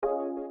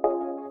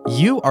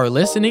You are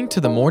listening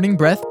to the Morning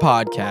Breath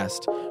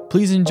Podcast.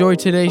 Please enjoy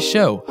today's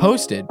show,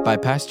 hosted by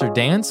Pastor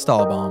Dan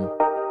Stahlbaum.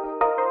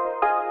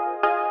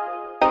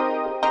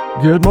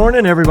 Good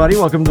morning, everybody.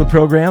 Welcome to the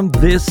program.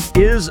 This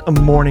is a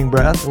Morning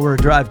Breath. We're a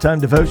drive time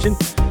devotion,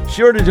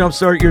 sure to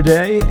jumpstart your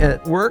day.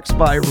 It works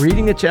by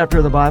reading a chapter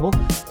of the Bible,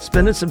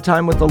 spending some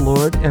time with the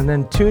Lord, and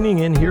then tuning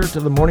in here to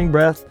the Morning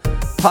Breath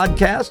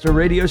podcast or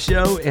radio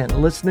show and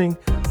listening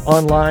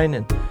online.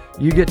 And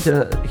you get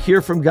to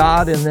hear from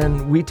God, and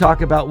then we talk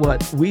about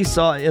what we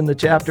saw in the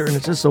chapter, and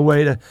it's just a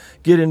way to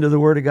get into the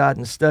Word of God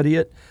and study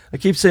it. I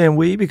keep saying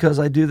we because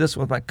I do this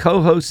with my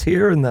co-hosts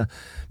here in the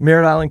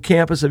Merritt Island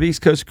campus of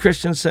East Coast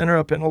Christian Center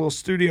up in a little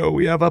studio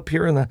we have up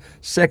here in the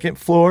second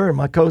floor. And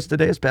my co-host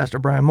today is Pastor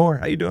Brian Moore.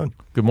 How you doing?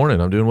 Good morning.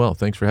 I'm doing well.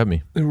 Thanks for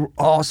having me.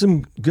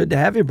 Awesome. Good to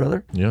have you,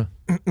 brother. Yeah.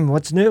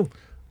 What's new?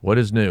 What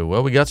is new?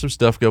 Well, we got some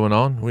stuff going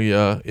on.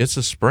 It's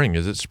a spring.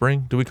 Is it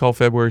spring? Do we call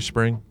February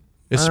spring?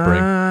 It's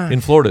spring. In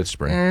Florida, it's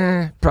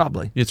spring.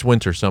 Probably. It's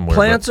winter somewhere.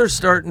 Plants are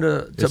starting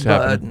to it's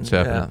bud. Happening. It's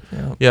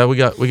happening. Yeah, we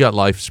got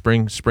life.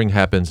 Spring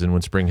happens, and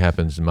when spring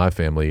happens in my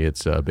family,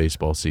 it's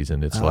baseball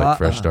season. It's like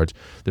fresh starts.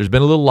 There's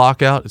been a little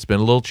lockout. It's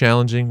been a little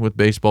challenging with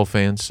baseball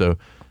fans. So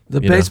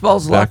the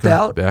baseball's locked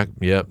out.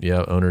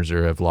 Yeah. Owners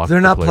have locked. They're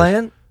not players.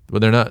 playing.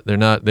 Well, they're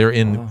not. They're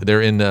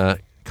in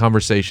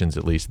conversations,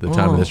 at least at the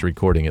time of this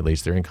recording. At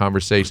least they're in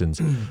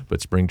conversations,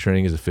 but spring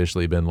training has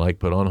officially been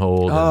put on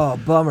hold. Oh,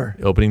 bummer!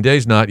 Opening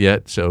day's not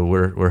yet, so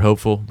we're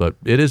hopeful, but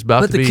it is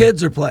about to be. But the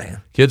kids are playing.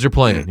 Kids are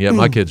playing. Yeah,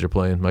 my kids are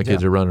playing. My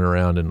kids are running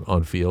around and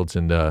on fields,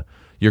 and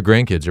your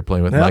grandkids are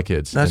playing with my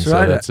kids. That's and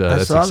right. So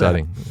that's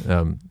exciting.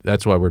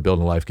 That's why we're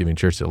building a life-giving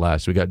church that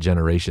lasts. We got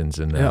generations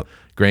and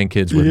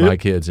grandkids with my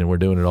kids, and we're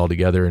doing it all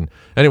together. And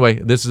anyway,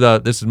 this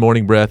is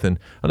Morning Breath, and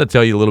I'm going to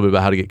tell you a little bit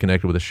about how to get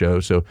connected with the show.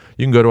 So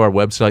you can go to our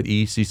website,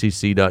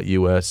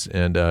 eccc.us,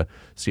 and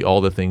see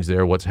all the things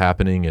there, what's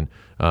happening, and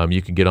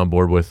you can get on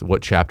board with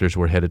what chapters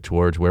we're headed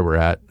towards, where we're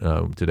at.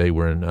 Today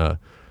we're in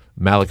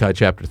Malachi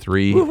chapter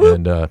 3,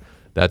 and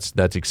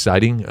that's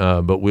exciting.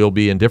 But we'll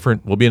be in a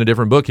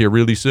different book here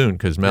really soon,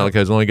 because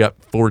Malachi's only got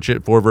four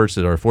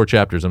verses, or 4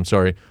 chapters. I'm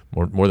sorry,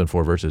 more than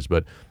 4 verses,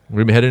 but we're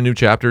going to be headed to new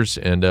chapters,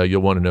 and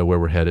you'll want to know where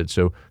we're headed.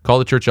 So call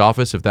the church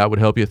office if that would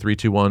help you,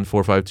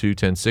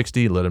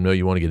 321-452-1060. Let them know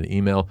you want to get an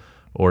email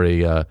or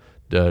a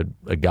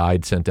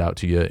guide sent out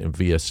to you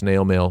via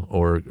snail mail,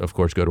 or, of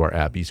course, go to our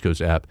app, East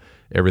Coast app.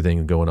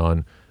 Everything going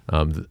on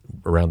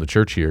around the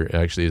church here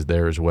actually is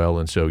there as well,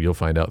 and so you'll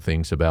find out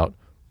things about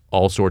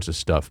all sorts of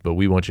stuff. But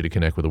we want you to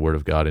connect with the Word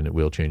of God, and it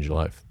will change your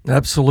life.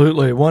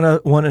 Absolutely. One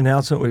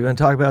announcement we've been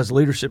talking about is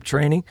leadership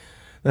training.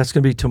 That's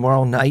going to be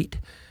tomorrow night,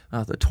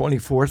 the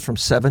 24th, from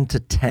 7 to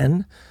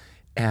 10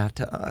 at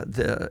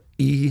the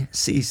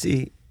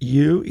ECCU,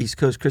 East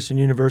Coast Christian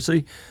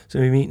University. So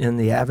we're meeting in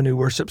the Avenue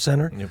Worship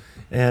Center,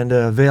 and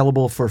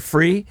available for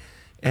free.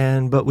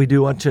 But we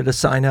do want you to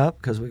sign up,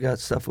 because we got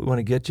stuff we want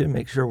to get you,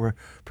 make sure we're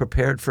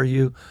prepared for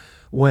you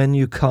when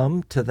you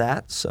come to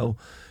that. So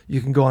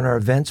you can go on our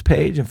events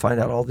page and find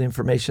out all the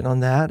information on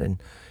that.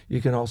 And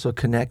you can also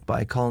connect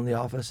by calling the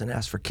office and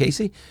ask for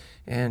Casey,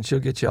 and she'll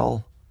get you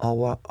all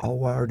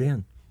wired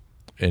in.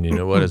 And you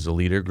know what? As a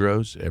leader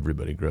grows,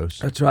 everybody grows.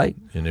 That's right.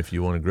 And if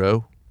you want to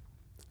grow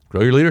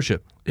your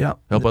leadership. Yeah.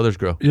 Help others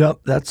grow. Yep.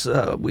 That's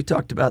we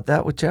talked about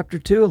that with chapter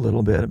 2 a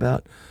little bit,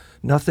 about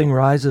nothing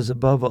rises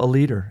above a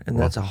leader. And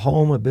that's a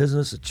home, a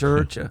business, a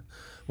church,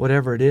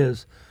 whatever it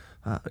is.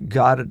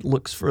 God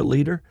looks for a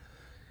leader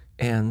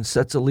and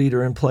sets a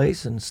leader in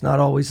place, and it's not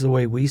always the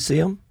way we see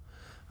them.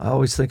 I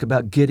always think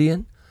about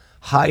Gideon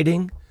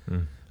hiding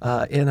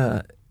in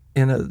a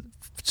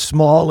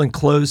small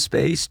enclosed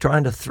space,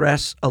 trying to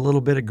thresh a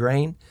little bit of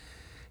grain,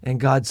 and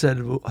God said,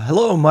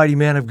 "Hello, mighty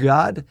man of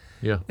God."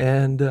 Yeah.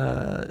 And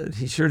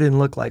he sure didn't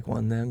look like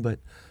one then, but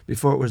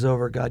before it was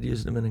over, God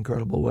used him in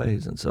incredible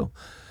ways. And so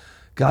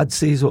God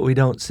sees what we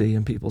don't see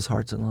in people's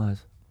hearts and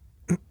lives.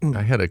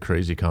 I had a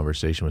crazy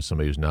conversation with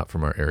somebody who's not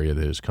from our area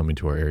that is coming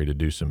to our area to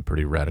do some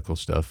pretty radical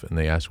stuff, and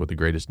they asked what the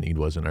greatest need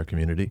was in our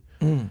community.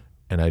 And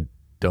I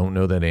don't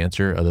know that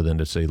answer other than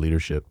to say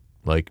leadership.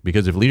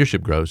 Because if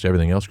leadership grows,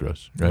 everything else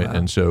grows, right? Wow.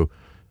 And so,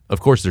 of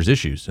course, there's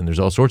issues, and there's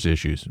all sorts of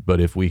issues,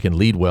 but if we can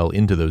lead well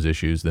into those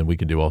issues, then we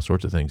can do all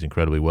sorts of things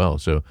incredibly well.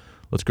 So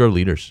let's grow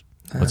leaders.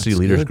 Let's see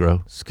leaders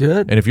grow. It's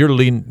good. And if you're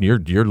leading,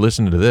 you're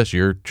listening to this,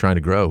 you're trying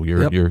to grow.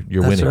 You're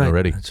winning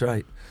already. That's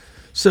right.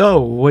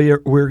 So we're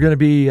going to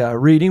be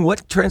reading.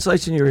 What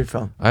translation you read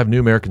from? I have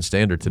New American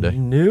Standard today.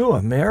 New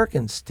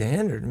American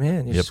Standard,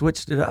 man. You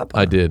switched it up.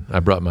 I did. I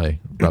brought my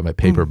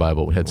paper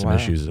Bible. We had some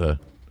issues a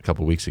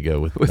couple weeks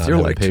ago with not your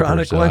having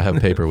electronic paper, so one? I have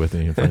paper with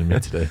me in front of me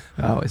today.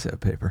 I always have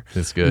paper.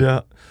 It's good.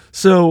 Yeah.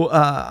 So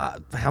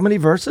how many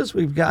verses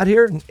we've got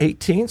here?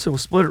 18. So we'll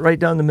split it right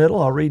down the middle.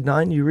 I'll read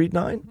 9. You read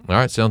 9. All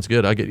right. Sounds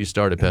good. I'll get you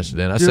started, Pastor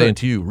Dan. I say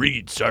unto you,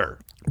 read, sir.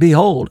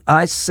 Behold,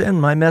 I send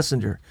my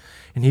messenger,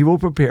 and he will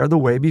prepare the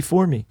way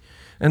before me.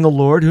 And the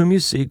Lord whom you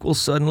seek will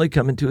suddenly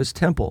come into his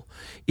temple,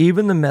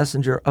 even the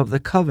messenger of the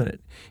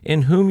covenant,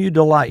 in whom you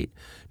delight.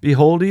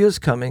 Behold, he is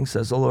coming,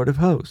 says the Lord of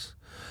hosts.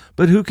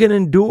 But who can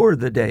endure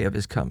the day of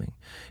his coming?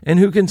 And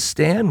who can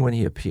stand when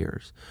he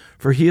appears?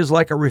 For he is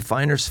like a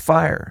refiner's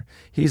fire.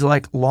 He's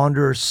like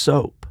launderer's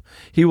soap.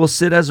 He will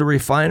sit as a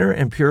refiner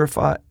and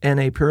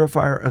a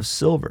purifier of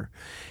silver.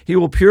 He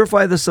will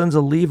purify the sons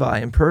of Levi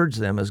and purge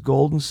them as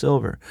gold and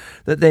silver,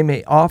 that they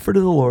may offer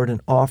to the Lord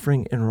an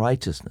offering in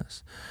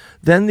righteousness.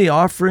 Then the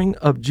offering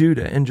of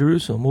Judah and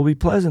Jerusalem will be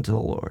pleasant to the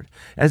Lord,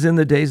 as in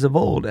the days of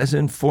old, as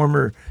in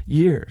former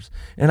years.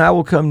 And I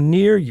will come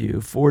near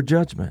you for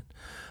judgment.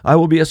 I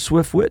will be a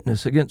swift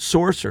witness against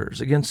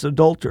sorcerers, against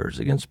adulterers,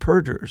 against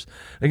perjurers,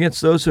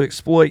 against those who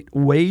exploit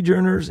wage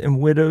earners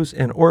and widows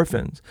and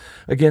orphans,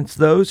 against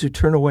those who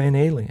turn away an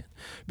alien,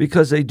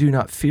 because they do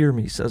not fear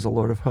me, says the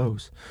Lord of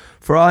hosts.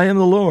 For I am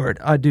the Lord,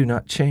 I do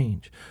not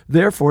change.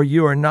 Therefore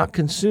you are not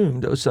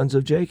consumed, O sons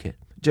of Jacob.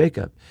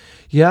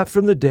 Yet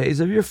from the days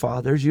of your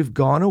fathers you've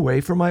gone away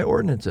from my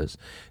ordinances,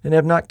 and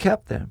have not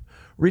kept them.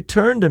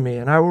 Return to me,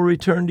 and I will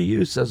return to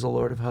you, says the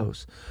Lord of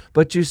hosts.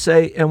 But you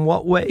say, in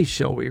what way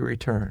shall we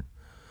return?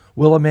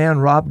 Will a man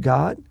rob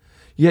God?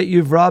 Yet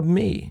you've robbed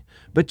me.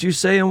 But you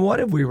say, in what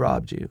have we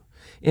robbed you?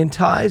 In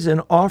tithes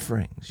and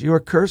offerings. You are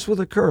cursed with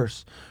a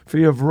curse, for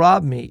you have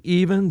robbed me,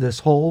 even this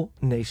whole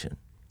nation.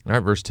 All right,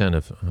 verse 10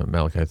 of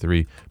Malachi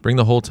 3. Bring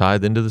the whole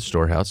tithe into the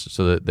storehouse,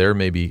 so that there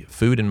may be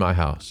food in my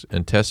house.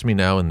 And test me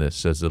now in this,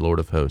 says the Lord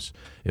of hosts,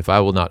 if I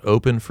will not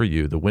open for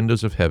you the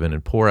windows of heaven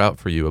and pour out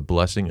for you a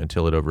blessing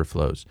until it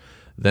overflows.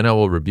 Then I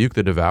will rebuke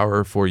the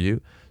devourer for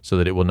you, so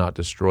that it will not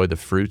destroy the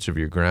fruits of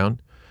your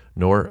ground,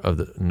 nor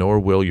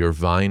will your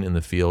vine in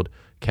the field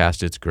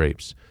cast its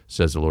grapes,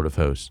 says the Lord of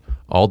hosts.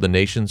 All the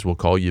nations will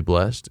call you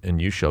blessed,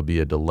 and you shall be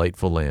a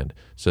delightful land,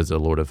 says the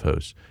Lord of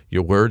hosts.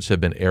 Your words have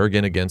been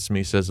arrogant against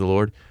me, says the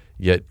Lord.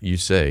 Yet you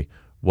say,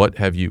 What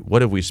have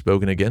we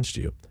spoken against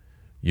you?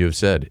 You have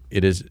said,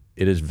 It is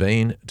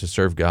vain to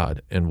serve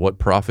God, and what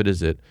profit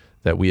is it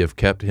that we have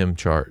kept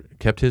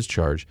his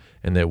charge,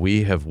 and that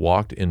we have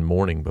walked in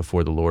mourning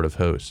before the Lord of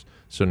hosts?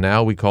 So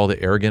now we call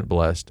the arrogant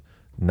blessed.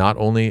 Not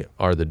only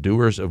are the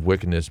doers of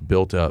wickedness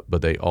built up,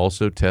 but they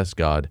also test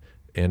God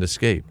and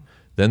escape.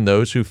 Then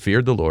those who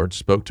feared the Lord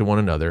spoke to one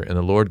another, and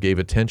the Lord gave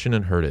attention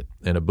and heard it.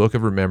 And a book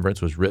of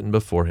remembrance was written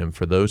before him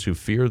for those who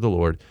fear the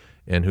Lord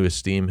and who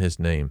esteem his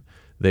name.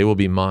 They will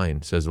be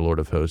mine, says the Lord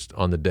of hosts,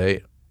 on the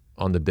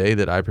day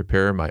that I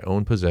prepare my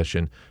own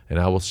possession, and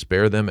I will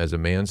spare them as a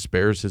man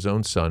spares his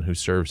own son who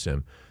serves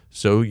him.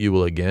 So you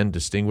will again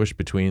distinguish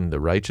between the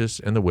righteous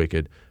and the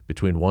wicked,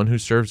 between one who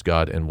serves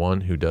God and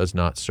one who does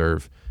not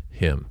serve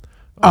him.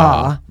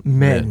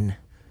 Amen.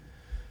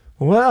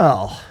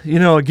 Well,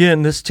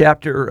 again, this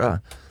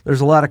chapter,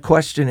 there's a lot of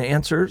question and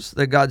answers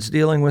that God's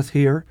dealing with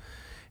here,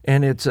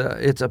 and it's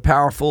a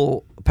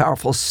powerful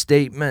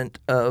statement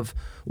of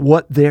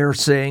what they're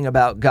saying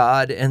about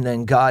God, and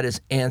then God is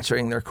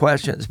answering their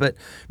questions. But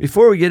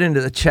before we get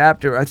into the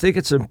chapter, I think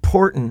it's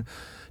important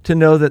to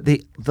know that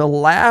the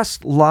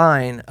last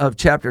line of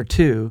chapter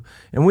 2,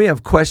 and we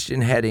have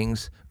question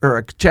headings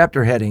or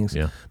chapter headings,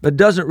 but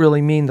doesn't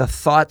really mean the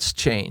thoughts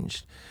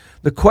changed.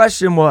 The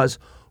question was,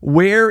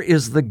 where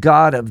is the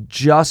God of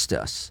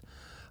justice?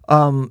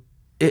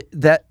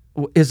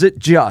 Is it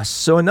just?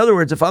 So in other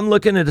words, if I'm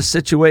looking at a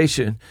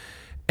situation,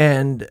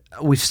 and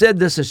we've said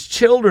this as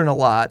children a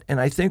lot,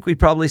 and I think we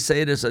probably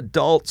say it as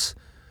adults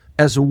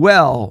as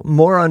well,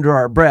 more under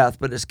our breath,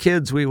 but as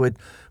kids we would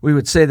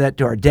say that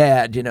to our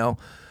dad,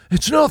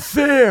 it's not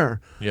fair.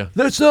 Yeah.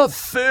 That's not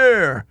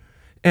fair.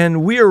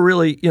 And we are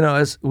really,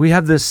 as we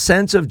have this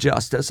sense of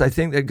justice, I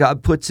think that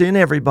God puts in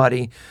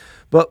everybody,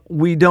 but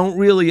we don't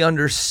really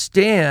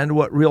understand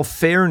what real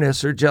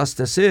fairness or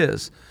justice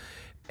is.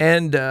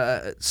 And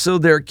so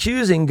they're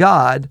accusing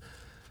God,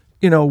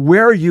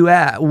 where are you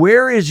at?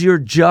 Where is your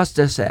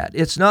justice at?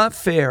 It's not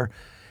fair.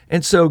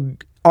 And so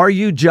are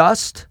you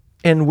just?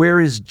 And where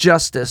is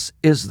justice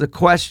is the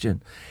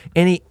question.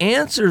 And he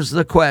answers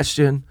the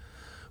question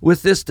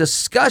with this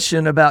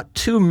discussion about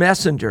two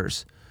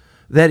messengers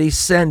that he's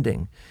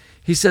sending.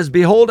 He says,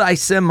 behold, I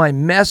send my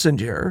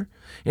messenger,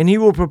 and he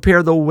will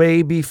prepare the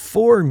way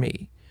before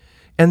me.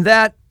 And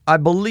that, I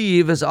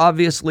believe, is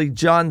obviously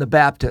John the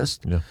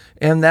Baptist. Yeah.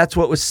 And that's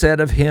what was said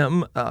of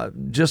him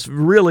just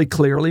really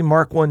clearly.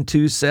 Mark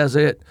 1:2 says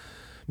it.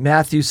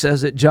 Matthew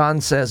says it.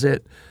 John says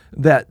it.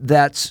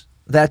 That's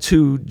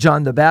who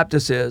John the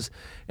Baptist is.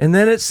 And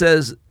then it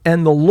says,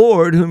 and the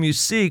Lord whom you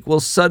seek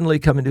will suddenly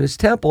come into his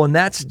temple. And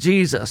that's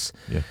Jesus.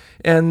 Yeah.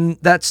 And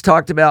that's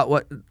talked about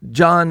what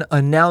John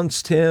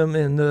announced him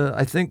in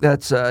I think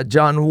that's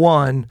John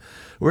 1,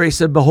 where he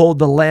said, behold,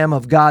 the Lamb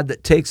of God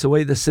that takes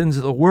away the sins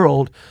of the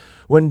world,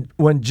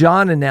 when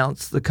John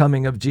announced the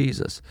coming of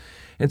Jesus.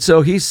 And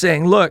so he's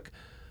saying, look,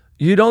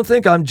 you don't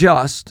think I'm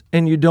just,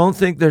 and you don't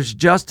think there's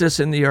justice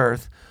in the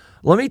earth.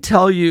 Let me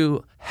tell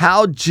you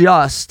how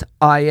just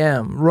I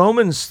am.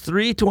 Romans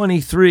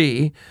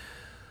 3:23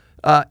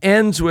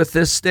 ends with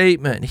this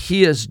statement.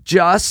 He is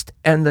just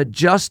and the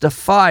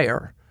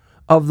justifier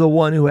of the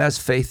one who has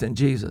faith in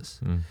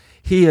Jesus.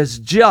 He is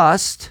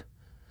just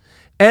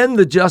and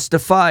the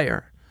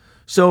justifier.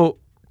 So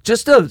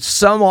just to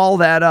sum all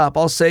that up,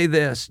 I'll say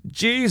this.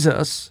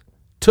 Jesus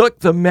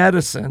took the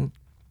medicine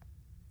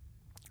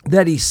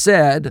that he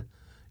said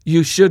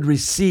you should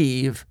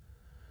receive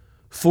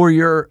for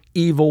your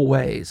evil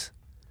ways.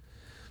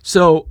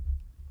 So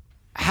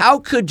how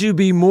could you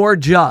be more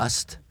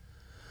just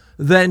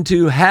than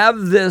to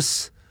have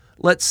this,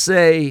 let's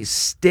say,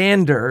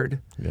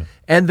 standard,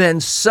 and then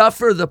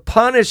suffer the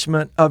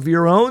punishment of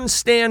your own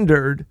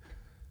standard,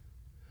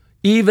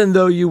 even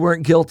though you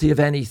weren't guilty of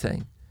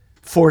anything,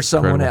 for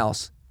someone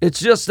else? It's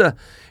just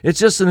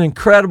an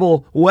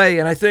incredible way.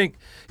 And I think,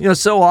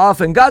 so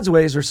often God's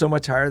ways are so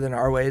much higher than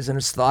our ways, and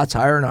his thoughts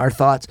higher than our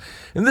thoughts.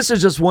 And this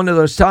is just one of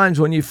those times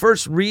when you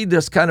first read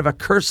this kind of a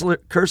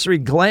cursory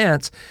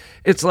glance,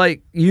 it's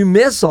like you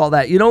miss all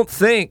that. You don't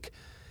think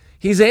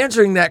he's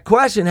answering that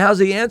question. How's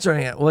he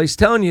answering it? Well, he's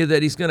telling you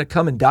that he's going to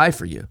come and die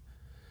for you.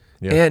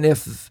 Yeah.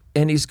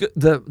 And he's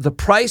the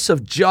price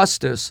of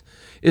justice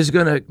is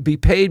going to be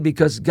paid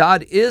because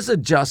God is a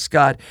just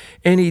God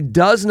and he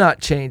does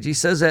not change. He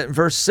says that in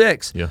verse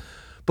 6. Yeah.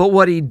 But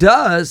what he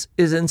does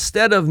is,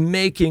 instead of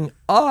making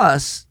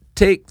us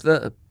take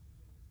the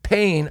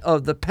pain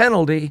of the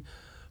penalty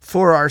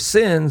for our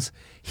sins,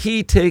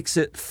 he takes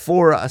it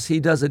for us. He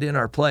does it in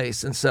our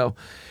place. And so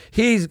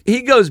he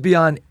goes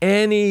beyond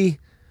any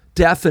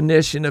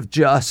definition of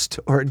just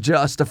or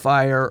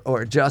justifier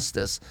or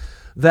justice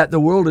that the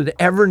world had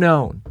ever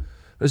known.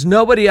 Because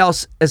nobody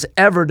else has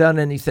ever done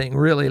anything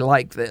really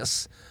like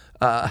this,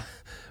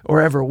 or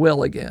ever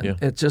will again. Yeah.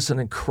 It's just an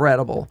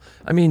incredible,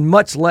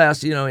 much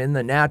less, in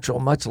the natural,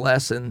 much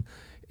less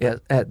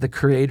at the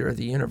creator of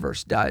the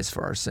universe dies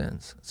for our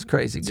sins. It's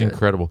crazy good. It's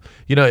incredible.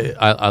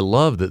 I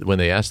love that when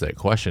they ask that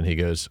question, he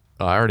goes,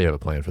 I already have a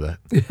plan for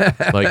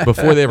that. Like,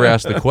 before they ever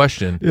asked the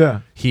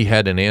question, he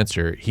had an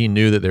answer. He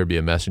knew that there'd be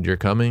a messenger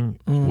coming,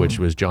 which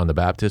was John the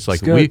Baptist.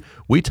 Like,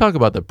 we talk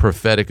about the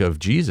prophetic of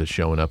Jesus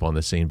showing up on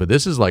the scene, but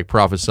this is like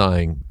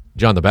prophesying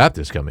John the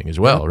Baptist coming as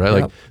well,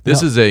 right? Like,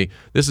 this is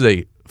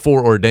a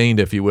foreordained,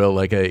 if you will.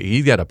 Like,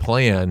 he's got a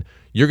plan.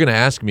 You're going to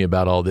ask me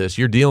about all this.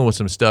 You're dealing with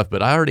some stuff,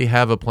 but I already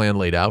have a plan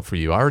laid out for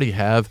you. I already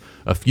have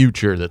a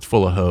future that's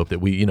full of hope. That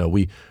we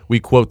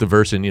quote the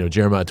verse in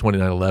Jeremiah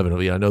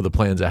 29:11. I know the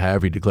plans I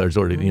have. He declares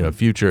already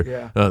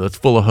future that's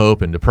full of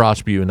hope and to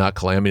prosper you and not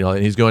calamity.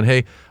 And he's going,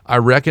 hey, I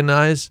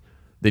recognize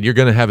that you're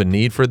going to have a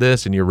need for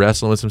this and you're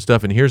wrestling with some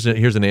stuff. And here's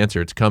an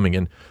answer. It's coming.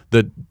 And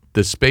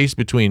the space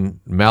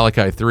between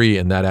Malachi 3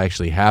 and that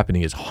actually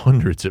happening is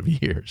hundreds of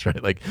years,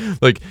 right?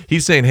 Like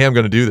he's saying, hey, I'm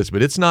going to do this,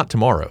 but it's not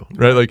tomorrow,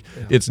 right? Like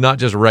it's not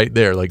just right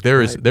there. Like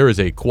there is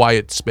a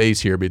quiet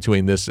space here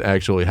between this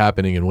actually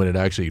happening and when it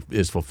actually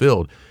is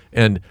fulfilled.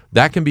 And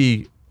that can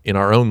be in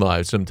our own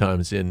lives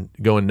sometimes in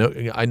going, no,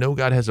 I know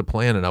God has a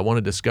plan and I want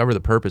to discover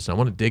the purpose and I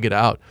want to dig it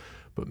out.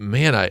 But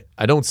man,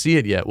 I don't see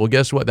it yet. Well,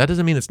 guess what? That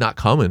doesn't mean it's not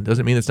coming.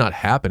 Doesn't mean it's not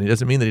happening. It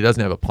doesn't mean that he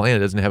doesn't have a plan. It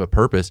doesn't have a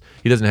purpose.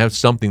 He doesn't have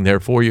something there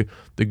for you.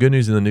 The good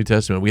news in the New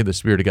Testament, we have the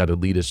Spirit of God to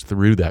lead us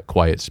through that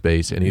quiet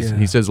space. And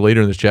he says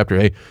later in this chapter,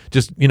 hey,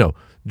 just,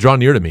 draw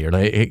near to me. Or,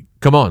 hey,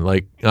 come on,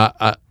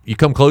 you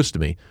come close to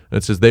me. And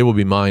it says, they will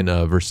be mine,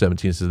 verse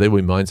 17 says, they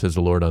will be mine, says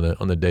the Lord,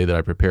 on the day that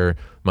I prepare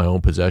my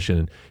own possession.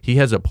 And he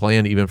has a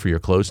plan even for your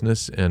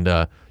closeness, and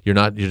you're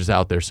just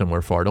out there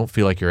somewhere far. Don't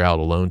feel like you're out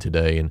alone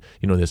today and,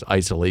 this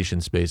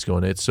isolation space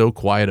going, it's so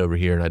quiet over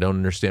here and I don't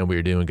understand what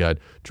you're doing, God.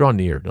 Draw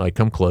near,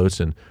 come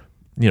close and,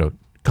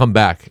 come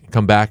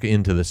back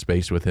into the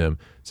space with him.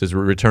 It says,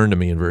 return to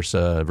me in verse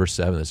 7,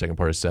 the second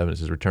part of 7, it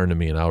says, return to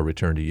me and I'll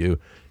return to you.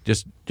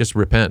 Just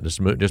repent,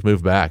 just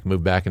move back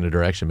in a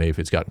direction, maybe if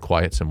it's gotten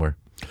quiet somewhere.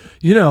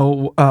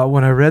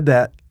 When I read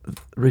that,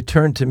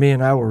 return to me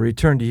and I will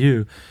return to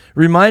you,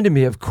 reminded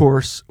me, of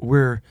course,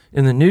 where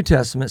in the New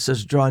Testament it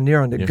says, draw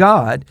near unto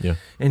God,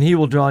 and he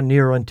will draw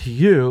near unto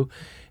you.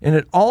 And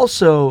it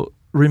also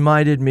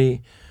reminded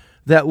me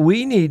that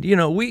we need,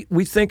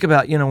 we think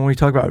about, when we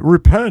talk about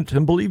repent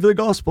and believe the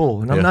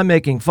gospel, and I'm not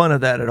making fun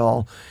of that at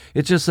all.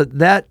 It's just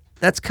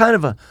that's kind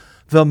of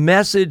the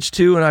message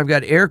to, and I've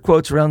got air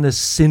quotes around this,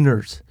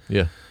 sinners.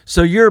 Yeah.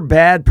 So you're a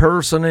bad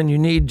person and you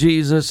need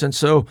Jesus, and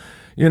so,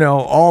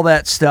 all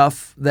that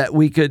stuff that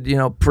we could,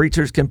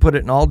 preachers can put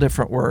it in all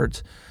different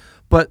words.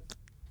 But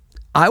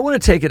I want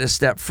to take it a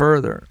step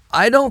further.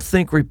 I don't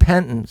think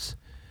repentance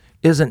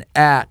is an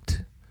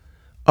act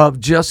of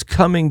just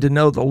coming to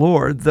know the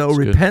Lord, though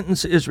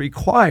repentance is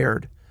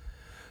required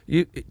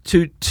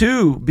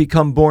to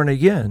become born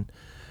again.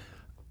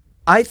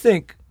 I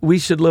think we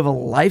should live a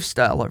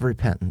lifestyle of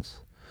repentance,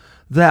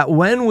 that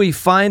when we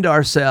find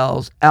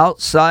ourselves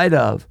outside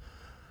of,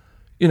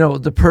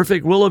 the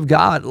perfect will of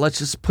God, let's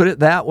just put it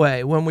that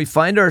way, when we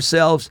find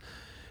ourselves,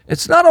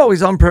 it's not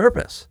always on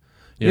purpose.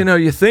 Yeah.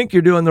 You think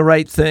you're doing the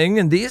right thing,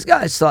 and these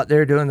guys thought they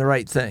were doing the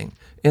right thing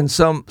in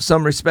some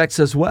respects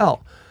as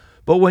well.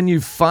 But when you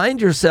find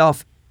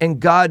yourself and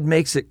God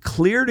makes it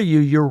clear to you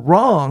you're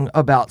wrong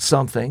about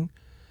something,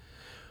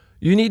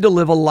 you need to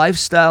live a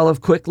lifestyle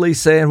of quickly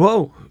saying,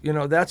 whoa,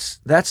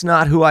 that's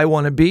not who I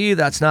want to be.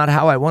 That's not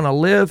how I want to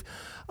live.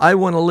 I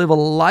want to live a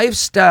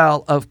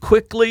lifestyle of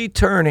quickly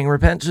turning.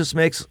 Repentance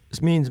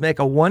means make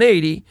a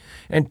 180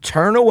 and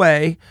turn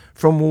away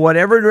from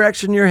whatever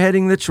direction you're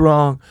heading that's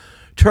wrong,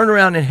 turn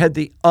around and head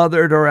the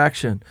other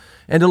direction.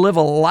 And to live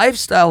a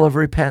lifestyle of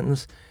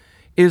repentance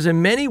is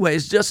in many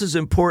ways just as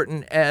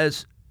important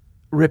as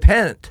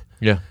repent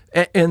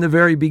in the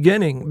very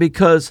beginning,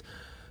 because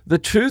the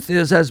truth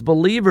is, as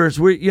believers,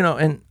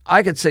 and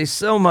I could say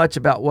so much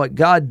about what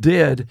God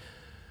did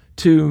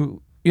to,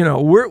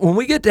 when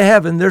we get to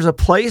heaven, there's a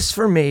place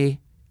for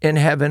me in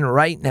heaven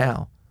right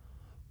now.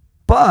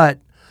 But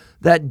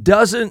that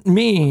doesn't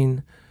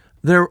mean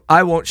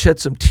I won't shed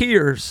some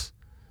tears.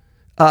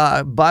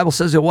 Bible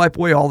says he'll wipe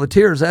away all the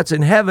tears. That's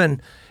in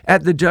heaven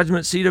at the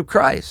judgment seat of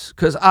Christ,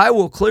 because I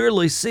will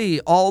clearly see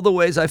all the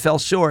ways I fell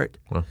short.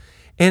 Well.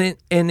 And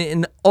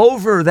in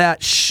over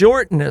that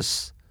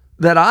shortness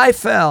that I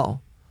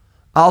fell,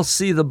 I'll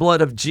see the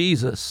blood of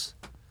Jesus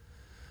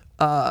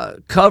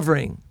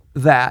covering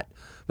that.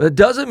 But it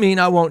doesn't mean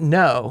I won't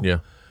know. Yeah.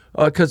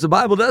 Because the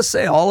Bible does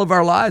say all of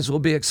our lives will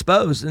be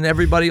exposed and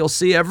everybody will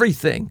see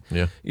everything.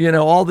 Yeah.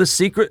 All the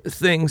secret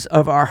things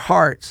of our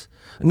hearts.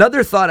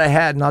 Another thought I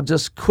had, and I'll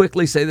just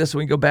quickly say this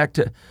when we go back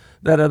to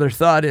that other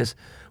thought, is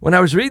when I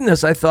was reading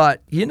this, I thought,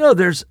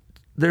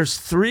 there's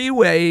 3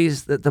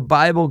 ways that the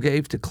Bible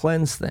gave to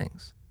cleanse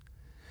things.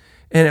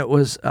 And it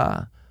was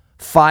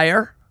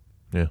fire.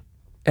 Yeah.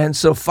 And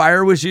so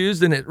fire was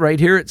used, and right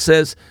here it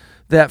says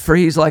that for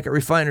he's like a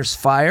refiner's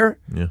fire.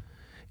 Yeah.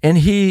 And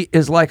he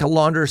is like a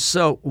launderer's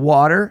soap,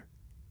 water.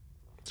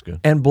 That's good.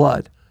 And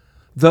blood.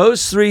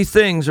 Those 3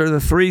 things are the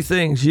 3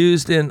 things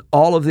used in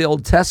all of the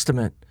Old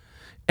Testament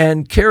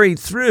and carried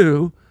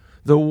through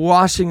the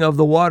washing of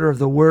the water of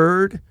the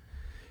Word,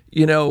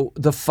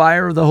 the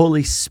fire of the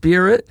Holy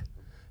Spirit,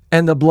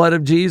 and the blood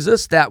of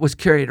Jesus. That was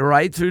carried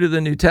right through to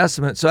the New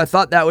Testament. So I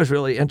thought that was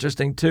really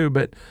interesting too.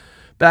 But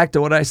back to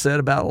what I said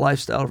about a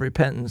lifestyle of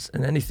repentance,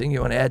 and anything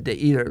you want to add to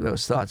either of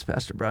those thoughts,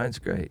 Pastor Brian's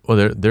great.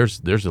 Well,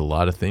 there's a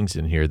lot of things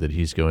in here that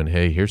he's going,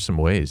 hey, here's some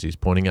ways. He's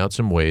pointing out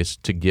some ways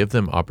to give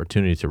them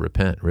opportunity to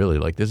repent, really.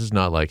 Like, this is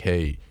not like,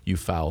 hey, you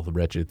foul,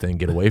 wretched thing,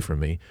 get away from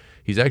me.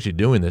 He's actually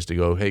doing this to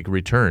go, hey,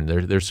 return.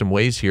 There's some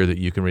ways here that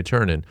you can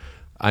return. And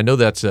I know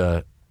that's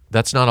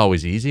not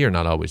always easy or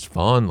not always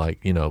fun,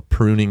 like,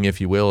 pruning, if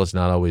you will, is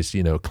not always,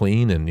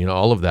 clean and,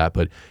 all of that.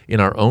 But in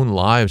our own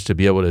lives, to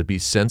be able to be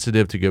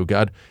sensitive to go,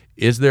 God,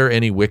 is there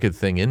any wicked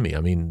thing in me?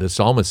 I mean, the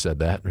psalmist said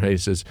that, right? He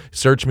says,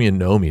 search me and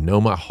know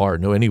my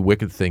heart, know any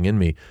wicked thing in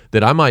me,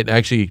 that I might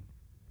actually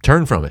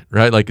turn from it,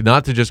 right? Like,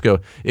 not to just go,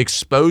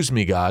 expose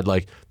me, God.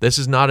 Like, this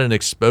is not an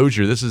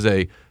exposure. This is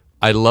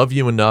I love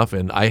you enough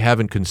and I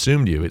haven't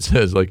consumed you. It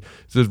says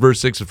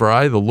verse 6, for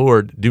I, the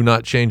Lord, do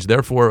not change.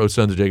 Therefore, O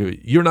sons of Jacob,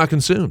 you're not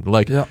consumed.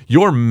 Like,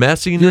 your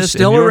messiness. You're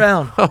still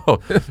around.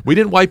 We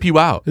didn't wipe you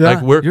out.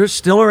 Yeah, you're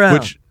still around.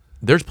 Which,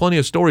 there's plenty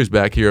of stories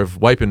back here of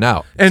wiping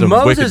out. And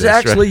Moses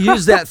actually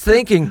used that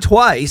thinking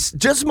twice,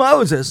 just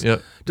Moses,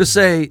 to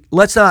say,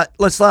 let's not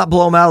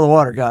blow them out of the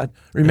water, God.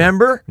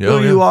 Remember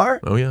who you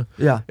are? Oh, yeah.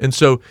 Yeah. And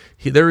so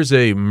there is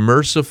a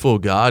merciful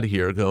God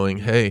here going,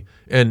 hey,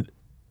 and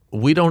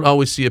we don't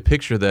always see a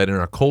picture of that in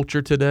our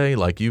culture today.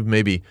 Like, you've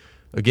maybe,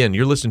 again,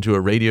 you're listening to a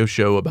radio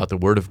show about the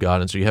Word of God,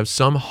 and so you have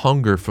some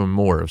hunger for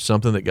more of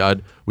something that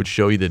God would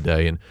show you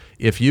today. And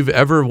if you've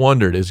ever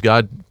wondered, is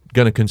God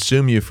going to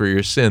consume you for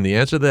your sin? The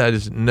answer to that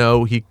is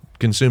no. He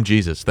consumed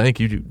Jesus. Thank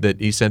you that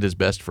he sent his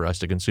best for us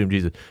to consume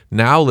Jesus.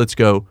 Now let's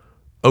go,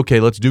 okay,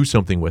 let's do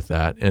something with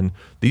that. And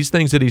these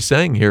things that he's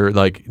saying here,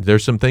 like,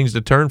 there's some things to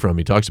turn from.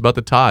 He talks about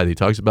the tithe. He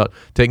talks about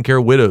taking care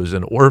of widows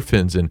and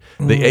orphans and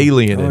the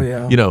alien.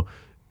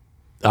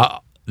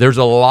 There's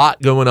a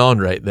lot going on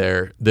right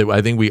there that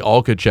I think we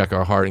all could check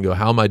our heart and go,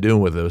 how am I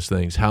doing with those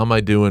things? How am I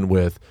doing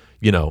with,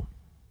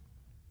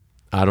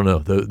 I don't know,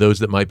 those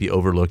that might be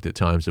overlooked at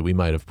times that we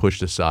might have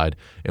pushed aside,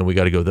 and we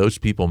got to go, those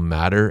people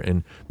matter.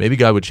 And maybe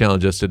God would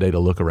challenge us today to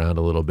look around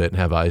a little bit and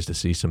have eyes to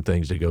see some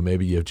things, to go,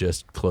 maybe you've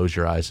just closed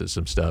your eyes to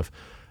some stuff.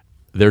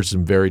 There's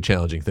some very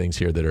challenging things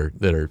here that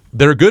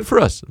are good for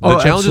us. The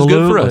challenge is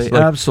good for us.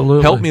 Like,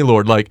 absolutely. Help me,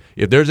 Lord. Like,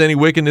 if there's any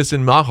wickedness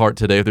in my heart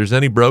today, if there's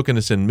any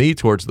brokenness in me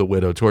towards the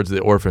widow, towards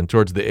the orphan,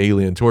 towards the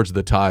alien, towards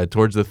the tithe,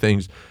 towards the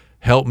things,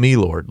 help me,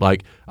 Lord.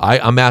 Like,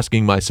 I'm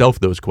asking myself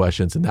those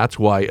questions, and that's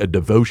why a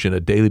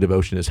daily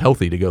devotion is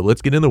healthy, to go,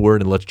 let's get in the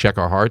Word and let's check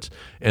our hearts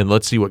and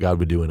let's see what God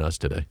would do in us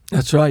today.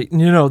 That's right.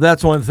 And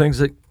that's one of the things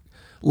that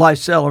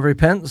lifestyle of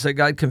repentance that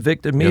God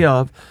convicted me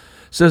of.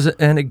 Says,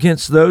 and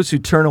against those who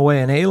turn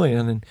away an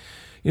alien.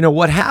 And,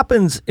 what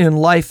happens in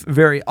life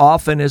very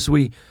often is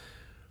we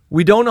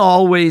don't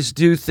always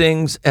do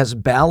things as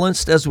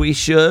balanced as we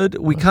should.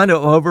 We kind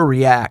of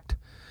overreact.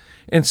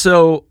 And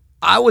so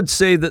I would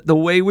say that the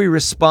way we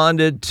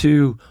responded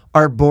to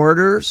our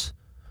borders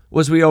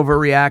was we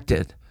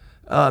overreacted,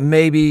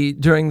 maybe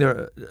during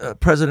the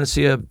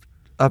presidency of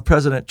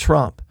President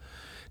Trump.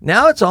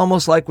 Now it's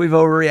almost like we've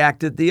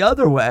overreacted the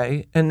other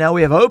way, and now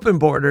we have open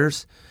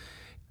borders.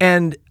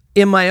 And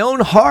in my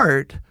own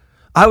heart,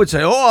 I would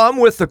say, I'm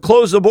with the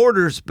close the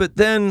borders. But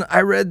then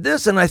I read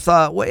this and I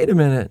thought, wait a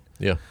minute.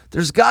 Yeah.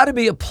 There's got to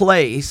be a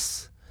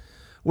place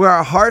where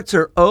our hearts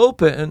are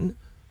open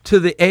to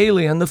the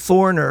alien, the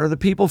foreigner, the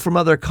people from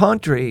other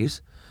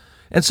countries.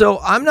 And so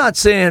I'm not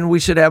saying we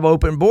should have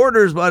open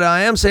borders, but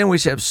I am saying we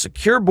should have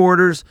secure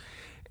borders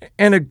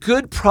and a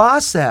good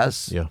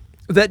process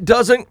that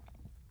doesn't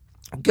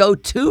go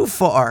too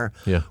far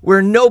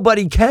where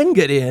nobody can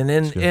get in.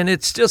 And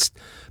it's just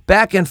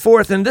back and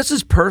forth. And this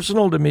is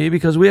personal to me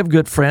because we have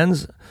good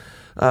friends.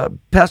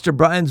 Pastor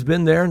Brian's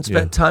been there and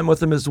spent time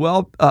with them as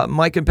well.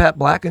 Mike and Pat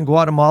Black in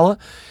Guatemala.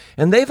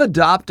 And they've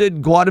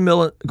adopted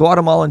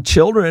Guatemalan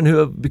children who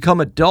have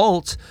become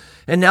adults.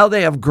 And now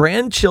they have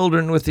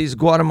grandchildren with these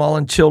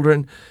Guatemalan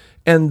children.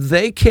 And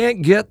they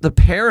can't get the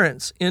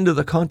parents into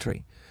the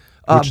country.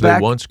 Which they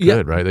once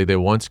could, right? They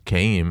once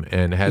came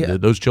and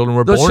had those children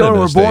were born in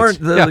those States.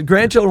 The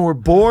grandchildren were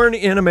born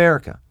in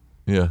America.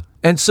 Yeah.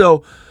 And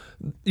so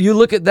you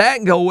look at that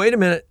and go, wait a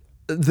minute.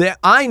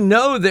 I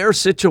know their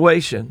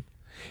situation.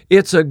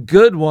 It's a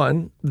good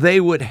one. They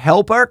would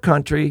help our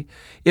country.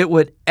 It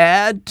would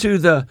add to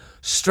the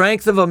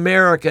strength of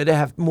America to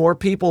have more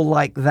people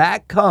like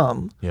that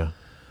come. Yeah.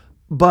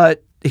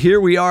 But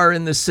here we are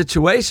in this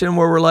situation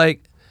where we're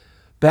like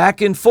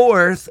back and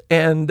forth,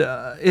 and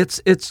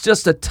it's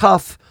just a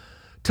tough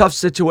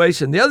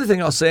situation. The other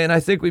thing I'll say, and I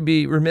think we'd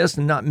be remiss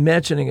in not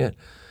mentioning it,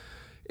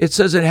 it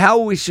says that how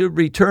we should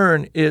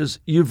return is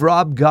you've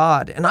robbed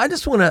God. And I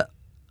just want to,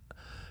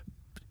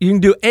 you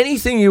can do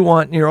anything you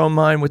want in your own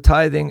mind with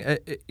tithing.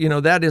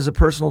 That is a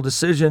personal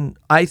decision.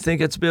 I think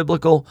it's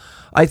biblical.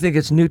 I think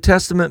it's New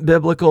Testament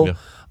biblical. Yeah.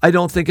 I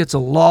don't think it's a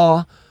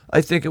law.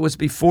 I think it was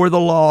before the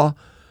law.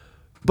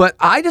 But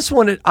I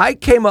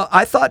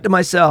thought to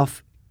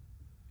myself,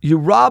 you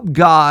rob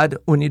God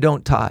when you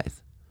don't tithe.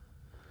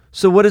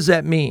 So what does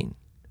that mean?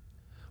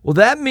 Well,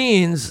 that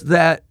means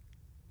that,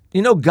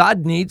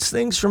 God needs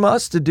things from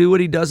us to do what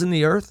he does in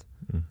the earth.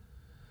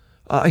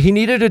 He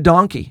needed a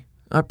donkey.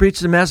 I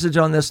preached a message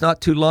on this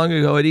not too long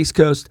ago at East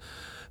Coast,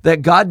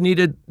 that God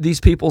needed these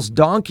people's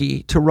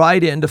donkey to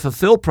ride in to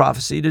fulfill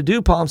prophecy, to do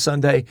Palm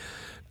Sunday.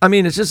 I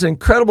mean, it's just an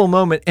incredible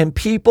moment. And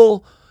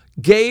people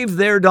gave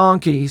their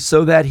donkey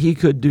so that he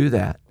could do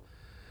that.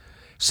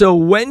 So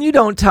when you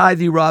don't tithe,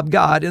 you rob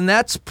God. And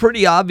that's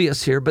pretty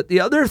obvious here. But the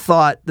other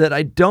thought that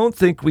I don't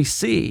think we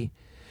see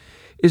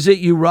is that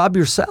you rob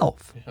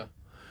yourself. Yeah.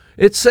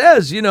 It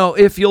says,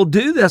 if you'll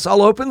do this,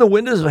 I'll open the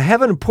windows of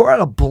heaven and pour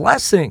out a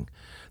blessing.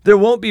 There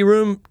won't be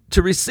room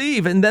to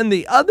receive. And then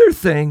the other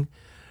thing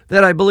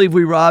that I believe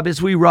we rob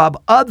is we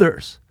rob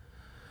others.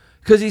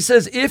 Because he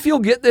says, if you'll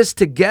get this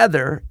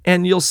together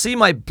and you'll see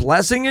my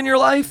blessing in your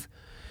life,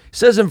 he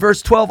says in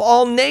verse 12,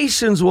 all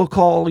nations will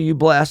call you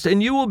blessed,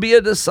 and you will be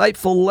a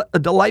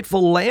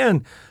delightful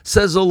land,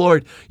 says the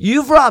Lord.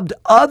 You've robbed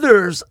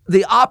others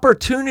the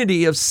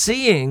opportunity of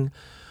seeing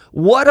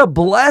what a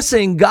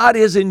blessing God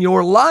is in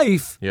your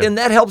life, and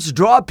that helps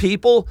draw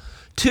people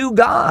to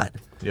God.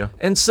 Yeah.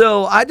 And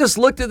so I just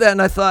looked at that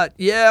and I thought,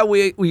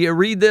 we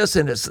read this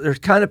and there's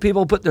kind of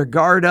people put their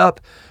guard up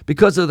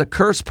because of the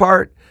curse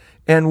part,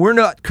 and we're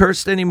not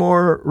cursed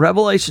anymore.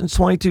 Revelation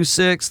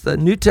 22:6, the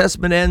New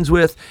Testament ends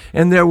with,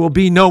 and there will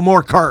be no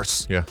more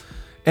curse. Yeah.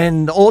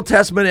 And the Old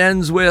Testament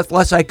ends with,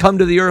 lest I come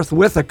to the earth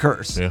with a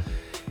curse. Yeah.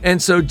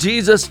 And so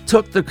Jesus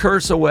took the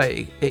curse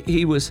away.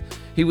 He was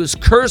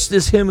cursed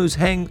as him who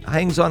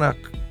hangs on a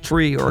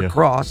tree or a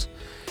cross.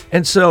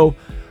 And so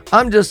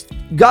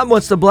God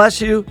wants to bless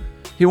you.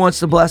 He wants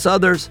to bless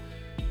others,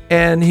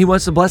 and he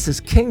wants to bless his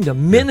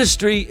kingdom.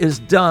 Ministry is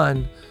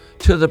done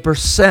to the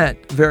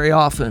percent very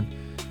often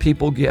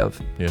people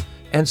give. Yeah.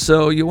 And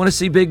so you want to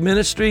see big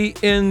ministry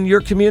in your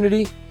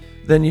community,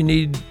 then you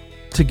need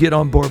to get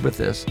on board with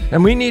this.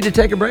 And we need to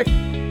take a break.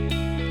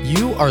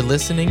 You are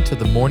listening to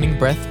the Morning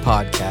Breath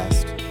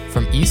podcast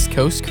from East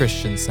Coast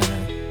Christian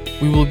Center.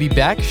 We will be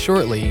back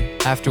shortly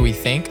after we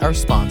thank our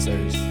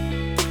sponsors.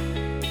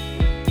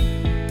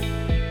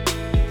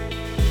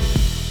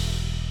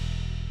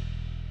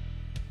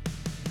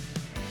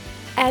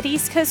 At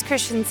East Coast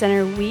Christian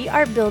Center, we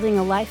are building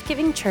a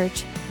life-giving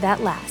church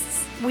that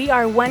lasts. We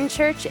are one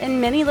church in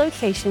many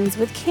locations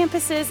with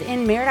campuses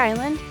in Merritt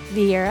Island,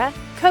 Viera,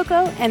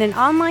 Cocoa, and an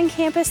online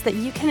campus that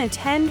you can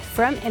attend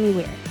from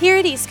anywhere. Here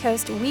at East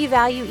Coast, we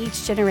value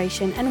each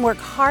generation and work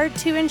hard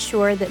to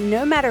ensure that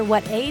no matter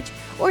what age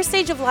or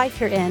stage of life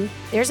you're in,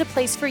 there's a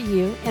place for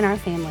you in our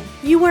family.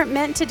 You weren't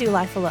meant to do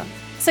life alone,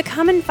 so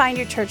come and find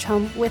your church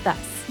home with us.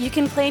 You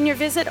can plan your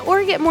visit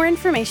or get more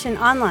information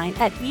online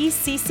at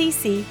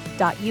eccc.us.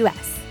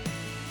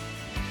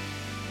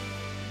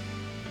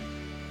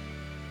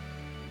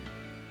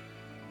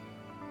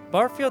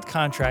 Barfield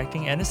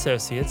Contracting and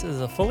Associates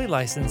is a fully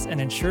licensed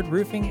and insured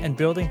roofing and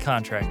building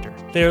contractor.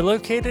 They are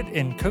located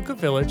in Cocoa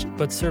Village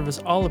but service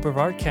all of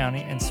Brevard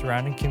County and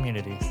surrounding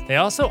communities. They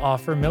also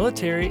offer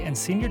military and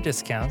senior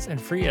discounts and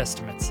free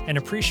estimates and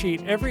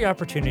appreciate every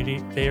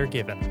opportunity they are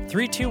given.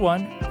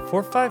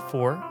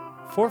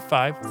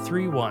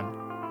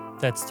 321-454-4531.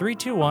 That's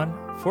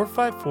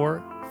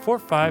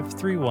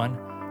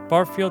 321-454-4531.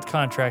 Barfield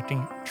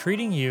Contracting,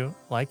 treating you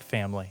like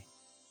family.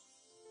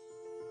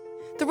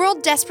 The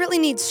world desperately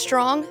needs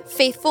strong,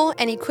 faithful,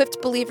 and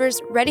equipped believers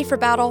ready for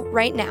battle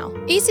right now.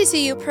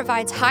 ECCU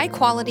provides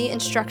high-quality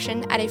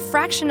instruction at a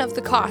fraction of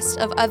the cost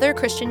of other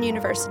Christian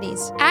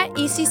universities. At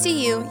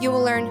ECCU, you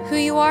will learn who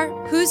you are,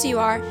 whose you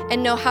are,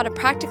 and know how to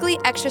practically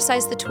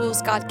exercise the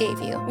tools God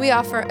gave you. We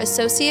offer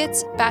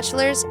associates,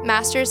 bachelor's,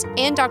 master's,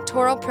 and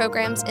doctoral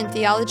programs in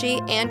theology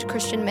and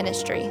Christian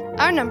ministry.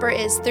 Our number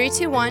is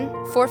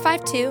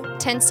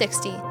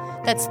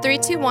 321-452-1060. That's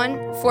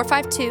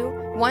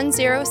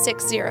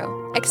 321-452-1060.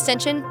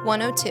 Extension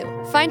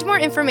 102. Find more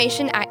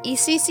information at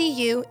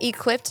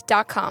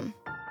eccuequipped.com.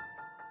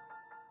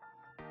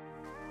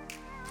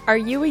 Are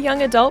you a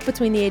young adult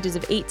between the ages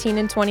of 18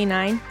 and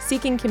 29,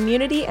 seeking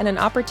community and an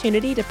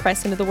opportunity to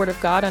press into the Word of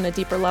God on a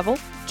deeper level?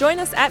 Join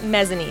us at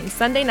Mezzanine,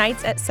 Sunday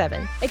nights at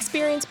 7.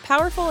 Experience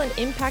powerful and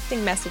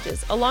impacting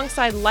messages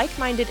alongside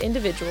like-minded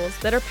individuals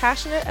that are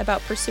passionate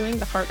about pursuing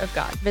the heart of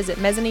God. Visit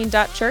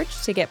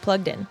mezzanine.church to get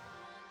plugged in.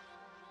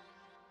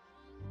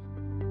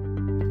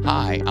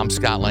 Hi, I'm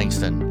Scott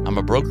Langston. I'm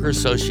a broker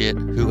associate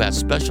who has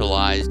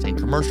specialized in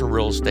commercial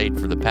real estate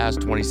for the past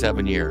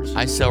 27 years.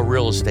 I sell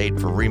real estate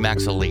for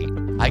RE/MAX Elite.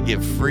 I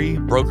give free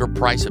broker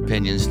price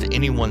opinions to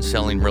anyone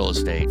selling real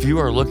estate. If you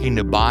are looking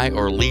to buy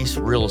or lease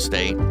real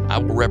estate, I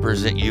will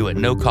represent you at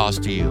no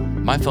cost to you.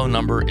 My phone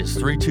number is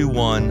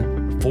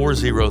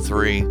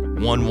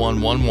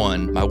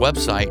 321-403-1111. My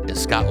website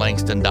is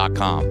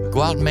scottlangston.com.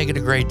 Go out and make it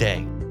a great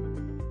day.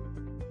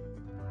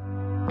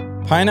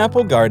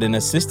 Pineapple Garden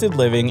Assisted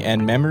Living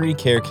and Memory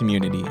Care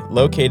Community,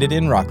 located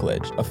in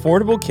Rockledge.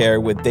 Affordable care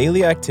with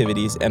daily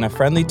activities and a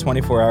friendly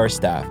 24-hour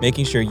staff,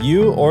 making sure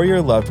you or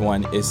your loved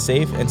one is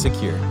safe and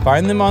secure.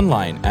 Find them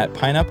online at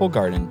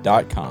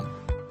pineapplegarden.com.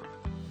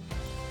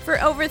 For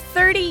over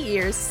 30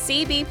 years,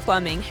 CB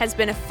Plumbing has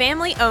been a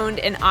family-owned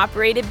and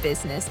operated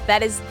business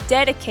that is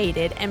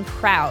dedicated and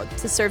proud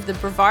to serve the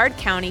Brevard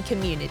County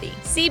community.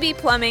 CB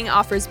Plumbing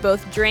offers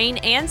both drain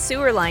and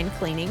sewer line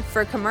cleaning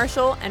for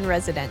commercial and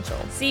residential.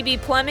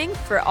 CB Plumbing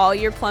for all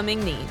your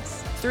plumbing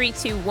needs.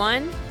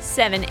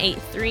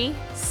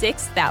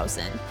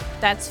 321-783-6000.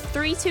 That's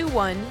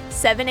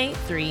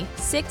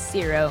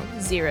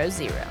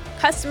 321-783-6000.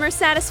 Customer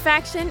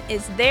satisfaction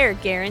is their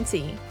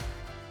guarantee.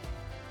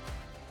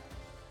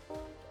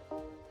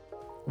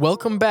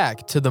 Welcome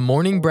back to the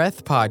Morning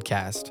Breath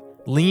Podcast.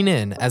 Lean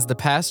in as the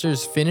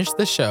pastors finish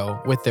the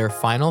show with their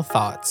final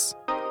thoughts.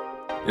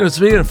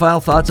 Speaking of final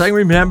thoughts, I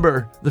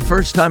remember the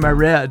first time I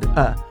read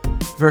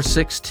verse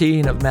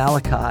 16 of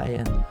Malachi,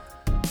 and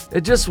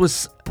it just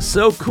was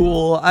so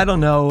cool. I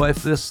don't know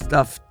if this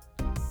stuff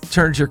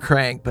turns your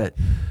crank, but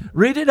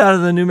read it out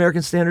of the New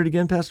American Standard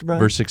again, Pastor Brian.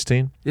 Verse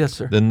 16? Yes,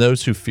 sir. Then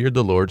those who feared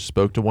the Lord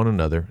spoke to one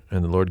another,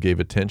 and the Lord gave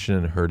attention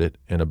and heard it,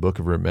 and a book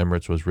of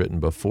remembrance was written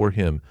before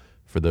him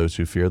for those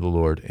who fear the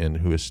Lord and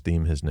who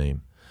esteem his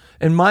name.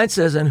 And mine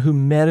says, and who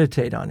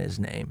meditate on his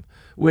name,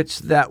 which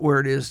that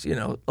word is,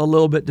 a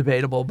little bit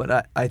debatable,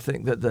 but I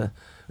think that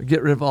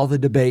get rid of all the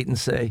debate and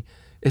say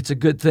it's a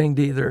good thing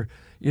to either,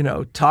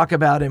 talk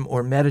about him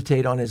or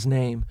meditate on his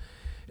name.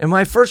 And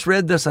when I first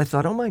read this, I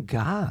thought, oh my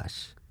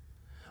gosh,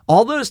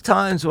 all those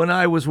times when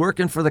I was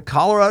working for the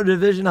Colorado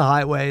Division of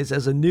Highways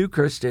as a new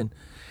Christian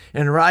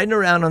and riding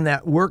around on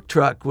that work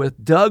truck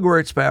with Doug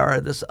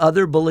Wurtzbauer, this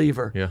other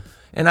believer. Yeah.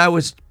 And I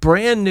was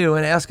brand new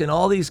and asking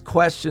all these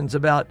questions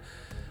about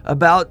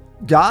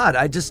God.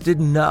 I just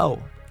didn't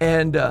know.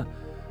 And to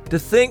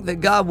think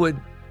that God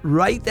would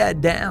write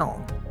that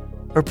down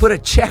or put a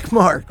check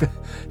mark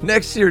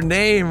next to your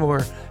name,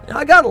 or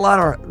I got a lot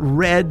of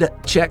red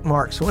check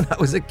marks when I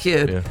was a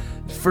kid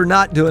for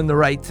not doing the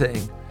right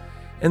thing.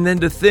 And then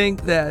to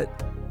think that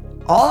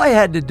all I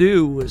had to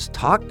do was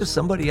talk to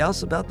somebody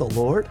else about the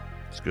Lord.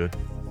 It's good.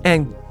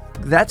 And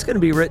that's going to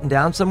be written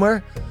down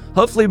somewhere.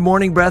 Hopefully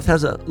Morning Breath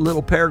has a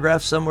little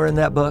paragraph somewhere in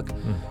that book,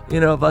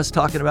 of us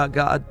talking about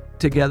God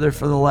together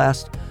for the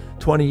last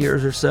 20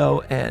 years or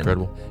so. And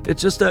incredible.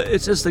 It's just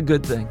a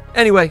good thing.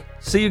 Anyway,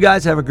 see you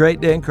guys. Have a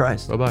great day in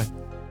Christ. Bye-bye.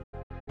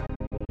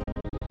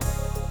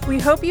 We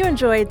hope you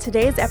enjoyed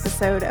today's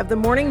episode of the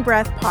Morning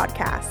Breath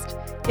Podcast.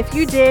 If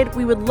you did,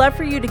 we would love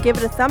for you to give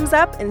it a thumbs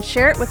up and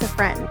share it with a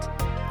friend.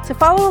 To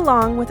follow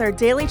along with our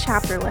daily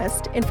chapter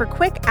list and for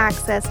quick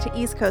access to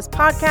East Coast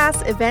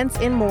podcasts, events,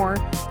 and more,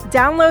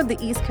 download the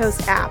East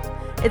Coast app.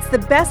 It's the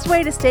best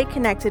way to stay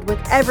connected with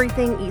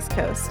everything East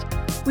Coast.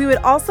 We would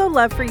also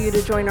love for you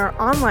to join our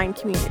online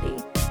community.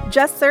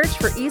 Just search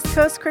for East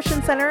Coast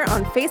Christian Center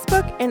on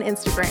Facebook and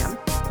Instagram.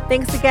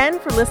 Thanks again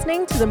for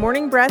listening to the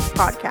Morning Breath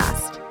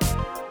Podcast.